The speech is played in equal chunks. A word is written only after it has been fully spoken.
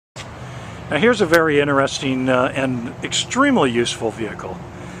Now here's a very interesting and extremely useful vehicle.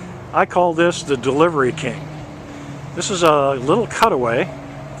 I call this the Delivery King. This is a little cutaway,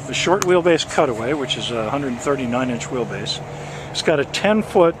 the short wheelbase cutaway, which is a 139-inch wheelbase. It's got a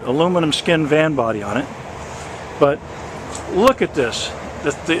 10-foot aluminum skin van body on it. But look at this.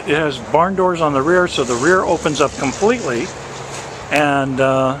 It has barn doors on the rear, so the rear opens up completely. And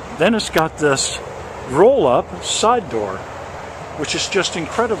then it's got this roll-up side door, which is just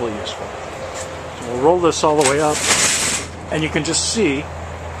incredibly useful. So we'll roll this all the way up, and you can just see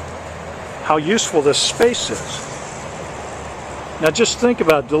how useful this space is. Now just think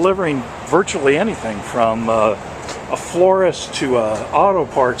about delivering virtually anything from a florist to an auto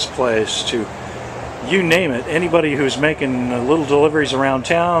parts place to you name it. Anybody who's making little deliveries around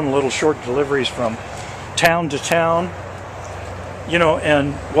town, little short deliveries from town to town. You know,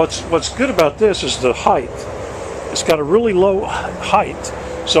 and what's good about this is the height. It's got a really low height,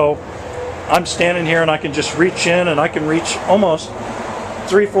 so I'm standing here and I can just reach in, and I can reach almost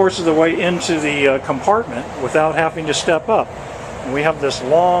 3/4 of the way into the compartment without having to step up. And we have this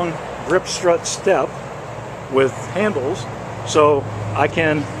long grip strut step with handles, so I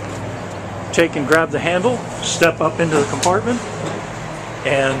can take and grab the handle, step up into the compartment,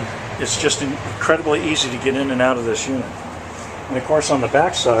 and it's just incredibly easy to get in and out of this unit. And of course on the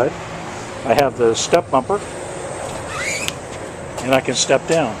back side I have the step bumper, and I can step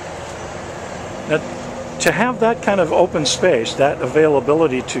down. Now, to have that kind of open space, that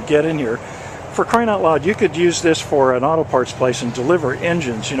availability to get in here, for crying out loud, you could use this for an auto parts place and deliver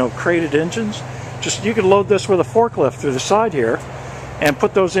engines, you know, crated engines. Just, you could load this with a forklift through the side here and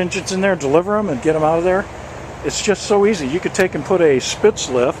put those engines in there, deliver them and get them out of there. It's just so easy. You could take and put a Spitz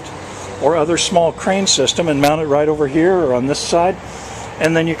lift or other small crane system and mount it right over here or on this side,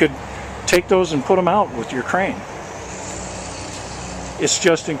 and then you could take those and put them out with your crane. It's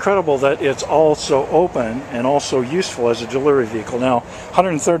just incredible that it's also open and also useful as a delivery vehicle. Now,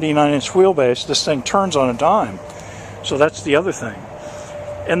 139-inch wheelbase, this thing turns on a dime, so that's the other thing.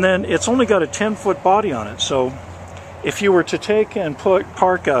 And then it's only got a 10-foot body on it, so if you were to take and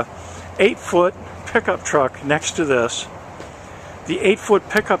park a 8-foot pickup truck next to this, the 8-foot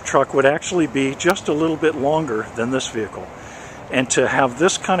pickup truck would actually be just a little bit longer than this vehicle. And to have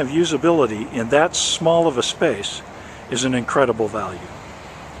this kind of usability in that small of a space is an incredible value.